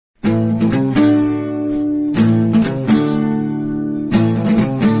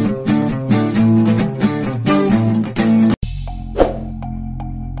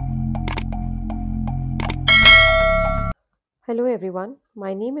everyone,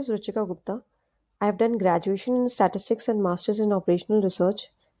 my name is Ruchika Gupta. I have done graduation in statistics and masters in operational research,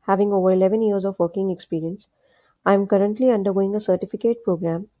 having over 11 years of working experience. I am currently undergoing a certificate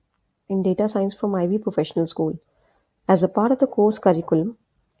program in data science from Ivy Professional School. As a part of the course curriculum,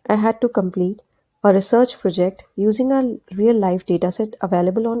 I had to complete a research project using a real life dataset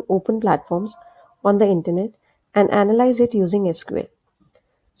available on open platforms on the internet and analyze it using SQL.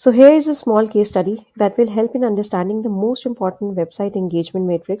 So here is a small case study that will help in understanding the most important website engagement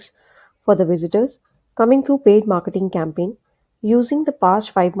metrics for the visitors coming through paid marketing campaign using the past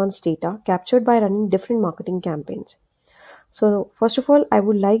 5 months data captured by running different marketing campaigns. So first of all, I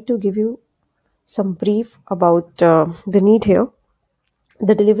would like to give you some brief about the need here.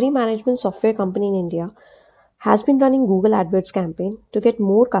 The delivery management software company in India has been running Google AdWords campaign to get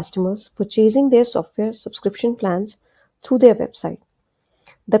more customers purchasing their software subscription plans through their website.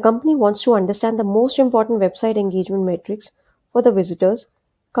 The company wants to understand the most important website engagement metrics for the visitors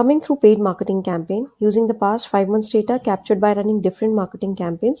coming through paid marketing campaign using the past 5 months data captured by running different marketing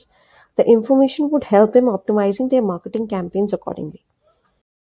campaigns. The information would help them optimizing their marketing campaigns accordingly.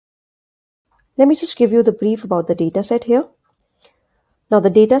 Let me just give you the brief about the data set here. Now the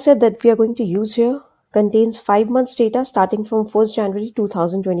data set that we are going to use here contains 5 months data starting from 1st January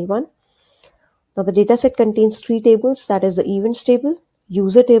 2021. Now the data set contains 3 tables, that is the events table,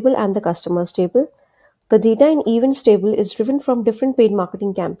 user table and the customers table. The data in events table is driven from different paid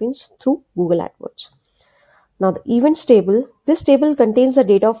marketing campaigns through Google AdWords. Now the events table, this table contains the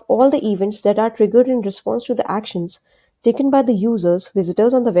data of all the events that are triggered in response to the actions taken by the users,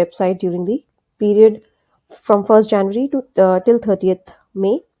 visitors on the website during the period from 1st January to till 30th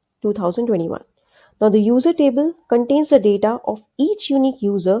May 2021. Now the user table contains the data of each unique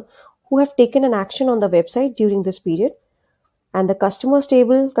user who have taken an action on the website during this period, and the customers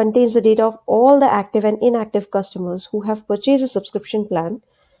table contains the data of all the active and inactive customers who have purchased a subscription plan.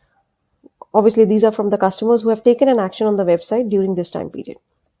 Obviously, these are from the customers who have taken an action on the website during this time period.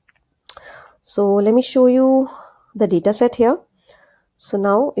 So let me show you the data set here. So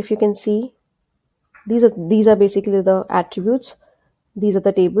now if you can see, these are basically the attributes. These are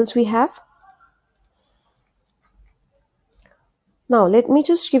the tables we have. Now let me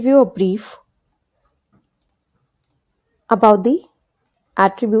just give you a brief about the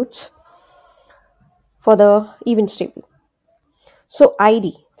attributes for the events table. So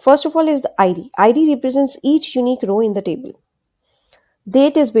ID, first of all, is the ID. ID represents each unique row in the table.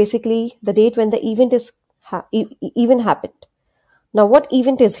 Date is basically the date when the event event happened. Now what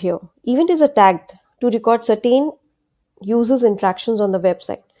event is here? Event is a tag to record certain users' interactions on the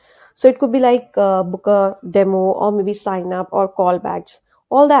website. So it could be like book a demo or maybe sign up or callbacks.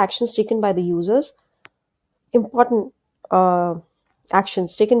 All the actions taken by the users, important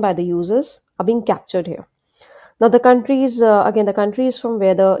actions taken by the users are being captured here. Now the country is, again, the country is from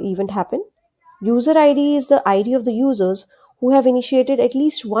where the event happened. User ID is the ID of the users who have initiated at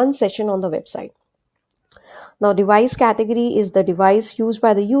least one session on the website. Now device category is the device used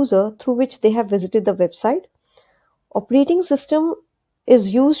by the user through which they have visited the website. Operating system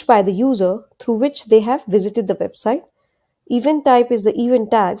is used by the user through which they have visited the website. Event type is the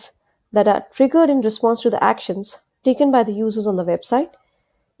event tags that are triggered in response to the actions taken by the users on the website.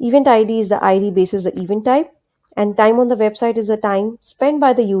 Event ID is the ID basis the event type, and time on the website is the time spent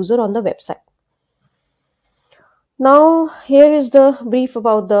by the user on the website. Now here is the brief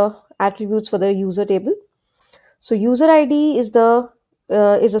about the attributes for the user table. So user ID is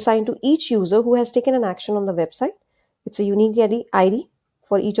assigned to each user who has taken an action on the website. It's a unique ID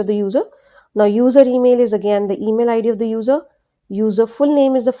for each of the user. Now user email is again the email ID of the user. User full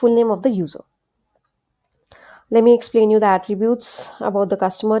name is the full name of the user. Let me explain you the attributes about the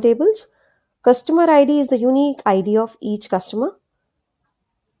customer tables. Customer ID is the unique ID of each customer.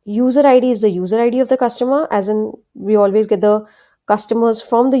 User ID is the user ID of the customer, as in we always get the customers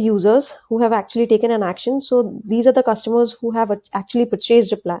from the users who have actually taken an action. So these are the customers who have actually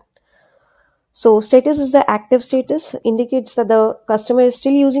purchased a plan. So status is the active status, indicates that the customer is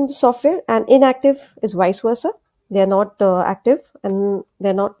still using the software, and inactive is vice versa. They are not active and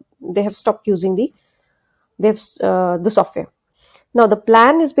they have stopped using the software. Now the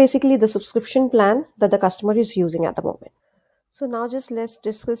plan is basically the subscription plan that the customer is using at the moment. So now just let's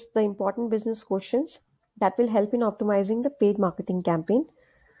discuss the important business questions that will help in optimizing the paid marketing campaign.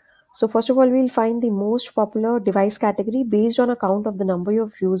 So first of all, we'll find the most popular device category based on a count of the number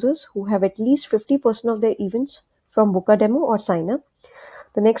of users who have at least 50% of their events from book a demo or sign up.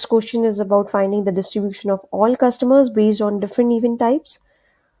 The next question is about finding the distribution of all customers based on different event types.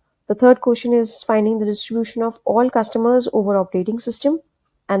 The third question is finding the distribution of all customers over operating system.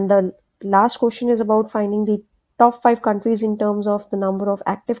 And the last question is about finding the top 5 countries in terms of the number of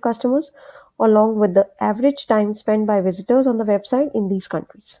active customers, along with the average time spent by visitors on the website in these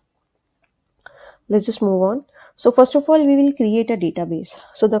countries. Let's just move on. So first of all, we will create a database.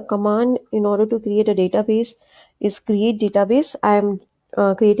 So the command in order to create a database is create database. I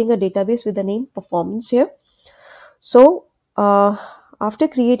am creating a database with the name performance here. So after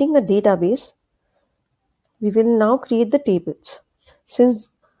creating the database, we will now create the tables. Since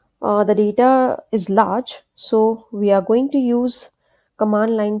the data is large, so we are going to use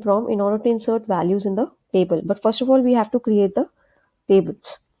command line prompt in order to insert values in the table. But first of all, we have to create the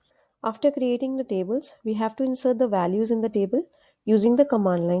tables. After creating the tables, we have to insert the values in the table using the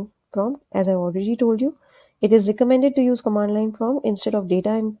command line prompt. As I already told you, it is recommended to use command line prompt instead of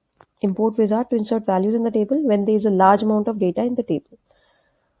data import wizard to insert values in the table when there is a large amount of data in the table.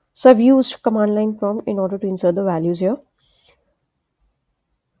 So I've used command line prompt in order to insert the values here.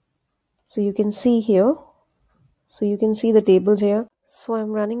 So you can see here. So you can see the tables here. So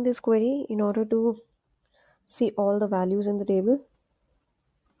I'm running this query in order to see all the values in the table.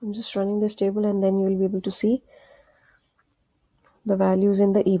 I'm just running this table and then you will be able to see the values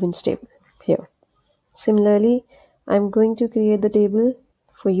in the events table here. Similarly, I'm going to create the table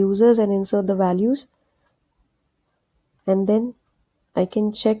for users and insert the values, and then I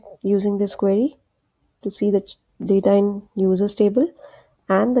can check using this query to see the data in users table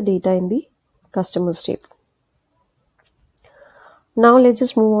and the data in the customers table. Now let's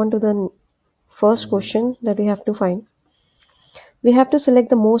just move on to the first question that we have to find. We have to select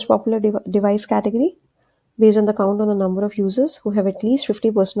the most popular device category based on the count on the number of users who have at least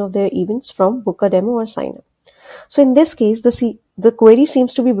 50% of their events from book a demo or sign up. So in this case, the query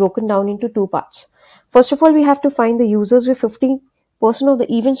seems to be broken down into two parts. First of all, we have to find the users with 50% of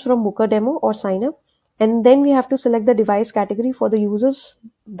the events from book a demo or sign up, and then we have to select the device category for the users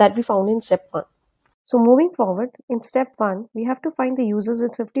that we found in step 1. So moving forward, in step 1, we have to find the users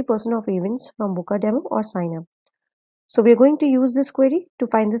with 50% of events from book a demo or sign up. So we are going to use this query to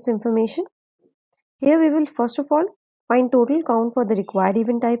find this information. Here we will first of all find total count for the required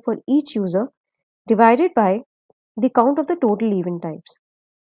event type for each user divided by the count of the total event types.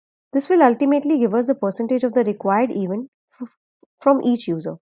 This will ultimately give us the percentage of the required event from each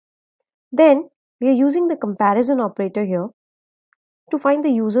user. Then we are using the comparison operator here to find the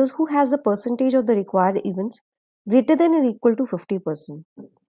users who has the percentage of the required events greater than or equal to 50%.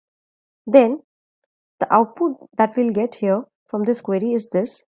 Then the output that we'll get here from this query is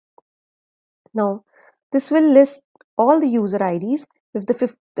this. Now this will list all the user IDs with the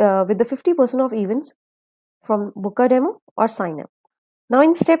 50% of events from book a demo or sign up. Now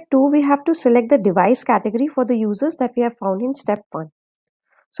in step 2, we have to select the device category for the users that we have found in step 1.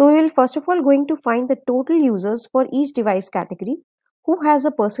 So we will first of all going to find the total users for each device category who has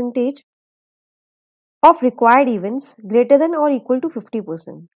a percentage of required events greater than or equal to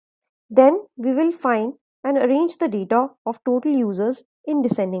 50%. Then we will find and arrange the data of total users in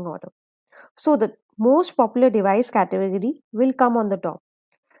descending order. So the most popular device category will come on the top.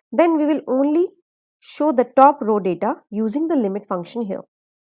 Then we will only show the top row data using the limit function here.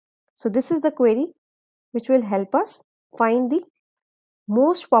 So this is the query which will help us find the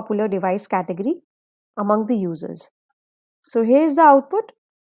most popular device category among the users. So here is the output.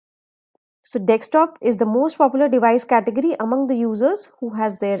 So desktop is the most popular device category among the users who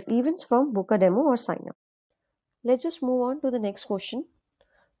has their events from book a demo or sign up. Let's just move on to the next question.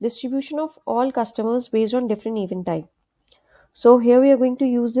 Distribution of all customers based on different event type. So here we are going to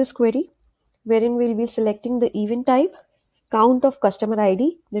use this query wherein we'll be selecting the event type, count of customer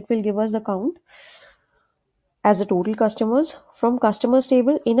ID that will give us the count as the total customers. From customers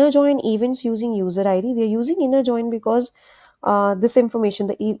table, inner join events using user ID. We are using inner join because this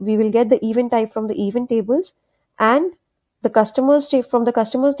information, we will get the event type from the event tables, and the customers from the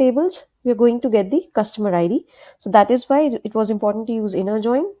customers tables, we are going to get the customer ID. So that is why it was important to use inner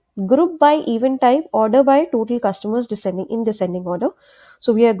join. Group by event type, order by total customers in descending order.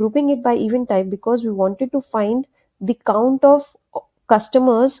 So we are grouping it by event type because we wanted to find the count of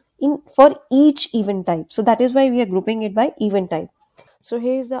customers for each event type. So that is why we are grouping it by event type. So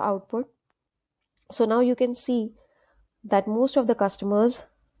here is the output. So now you can see that most of the customers,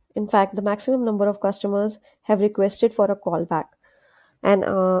 in fact the maximum number of customers, have requested for a callback, and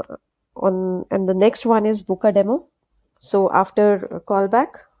the next one is book a demo. So after a callback,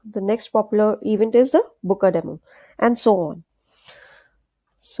 the next popular event is the book a demo, and so on.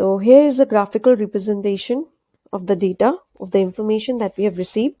 So here is the graphical representation of the data, of the information that we have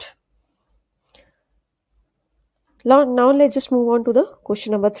received. Now let's just move on to the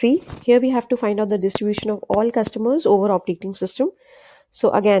question number 3. Here we have to find out the distribution of all customers over operating system.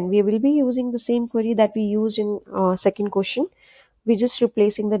 So again, we will be using the same query that we used in second question. We're just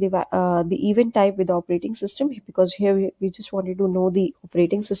replacing the event type with the operating system, because here we just wanted to know the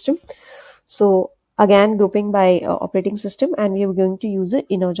operating system. So again, grouping by operating system, and we are going to use the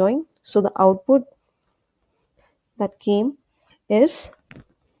inner join. So the output that came is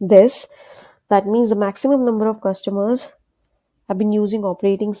this. That means the maximum number of customers have been using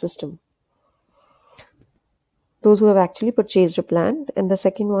operating system, those who have actually purchased a plan, and the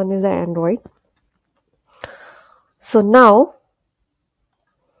second one is the Android. So now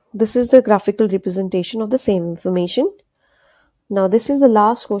this is the graphical representation of the same information. Now this is the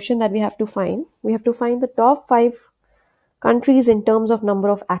last question that we have to find. We have to find the top 5 countries in terms of number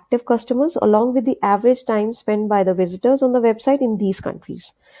of active customers, along with the average time spent by the visitors on the website in these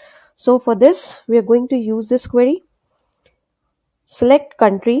countries. So for this, we are going to use this query. Select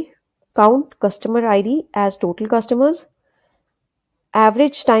country, count customer ID as total customers.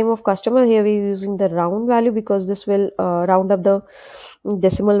 Average time of customer, here we're using the round value because this will round up the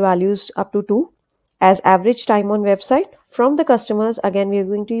decimal values up to 2 as average time on website. From the customers, again we are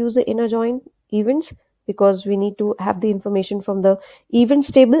going to use the inner join events, because we need to have the information from the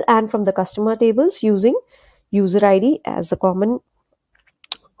events table and from the customer tables using user ID as the common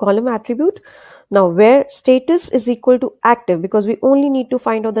column attribute. Now where status is equal to active, because we only need to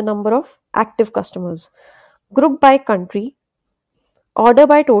find out the number of active customers. Group by country, order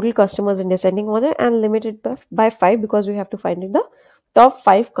by total customers in descending order, and limited by 5, because we have to find in the top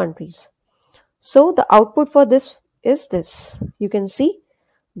 5 countries. So the output for this is this. You can see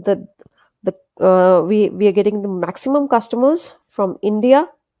the we are getting the maximum customers from India,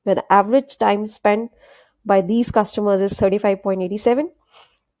 where the average time spent by these customers is 35.87.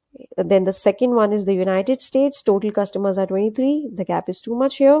 Then the second one is the United States. Total customers are 23. The gap is too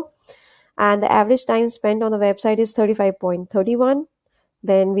much here. And the average time spent on the website is 35.31.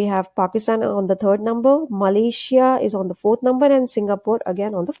 Then we have Pakistan on the third number, Malaysia is on the fourth number, and Singapore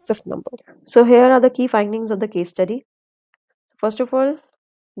again on the fifth number. So here are the key findings of the case study. First of all,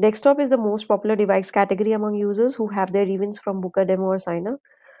 desktop is the most popular device category among users who have their events from Booker Demo or Signer.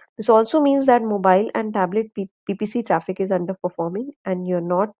 This also means that mobile and tablet PPC traffic is underperforming and you're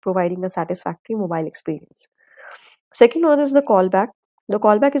not providing a satisfactory mobile experience. Second one is the callback. The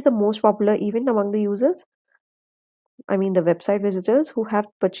callback is the most popular event among the users. I mean the website visitors who have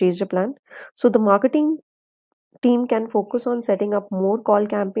purchased a plan. So the marketing team can focus on setting up more call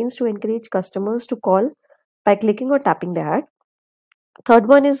campaigns to encourage customers to call by clicking or tapping the ad. Third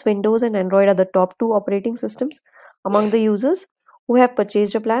one is Windows and Android are the top 2 operating systems among the users who have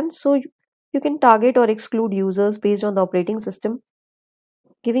purchased a plan. So you can target or exclude users based on the operating system,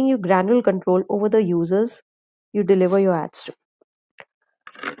 giving you granular control over the users you deliver your ads to.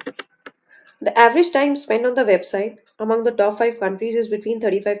 The average time spent on the website among the top 5 countries is between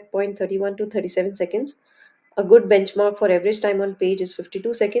 35.31 to 37 seconds. A good benchmark for average time on page is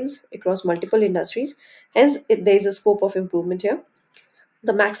 52 seconds across multiple industries. Hence, there is a scope of improvement here.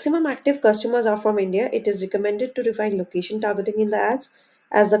 The maximum active customers are from India. It is recommended to refine location targeting in the ads,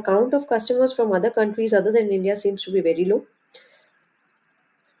 as the count of customers from other countries other than India seems to be very low.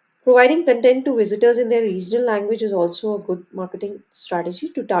 Providing content to visitors in their regional language is also a good marketing strategy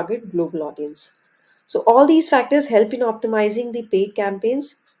to target global audience. So all these factors help in optimizing the paid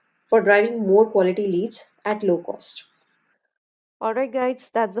campaigns for driving more quality leads at low cost. Alright guys,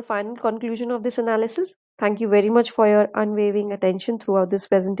 that's the final conclusion of this analysis. Thank you very much for your unwavering attention throughout this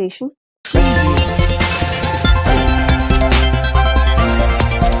presentation.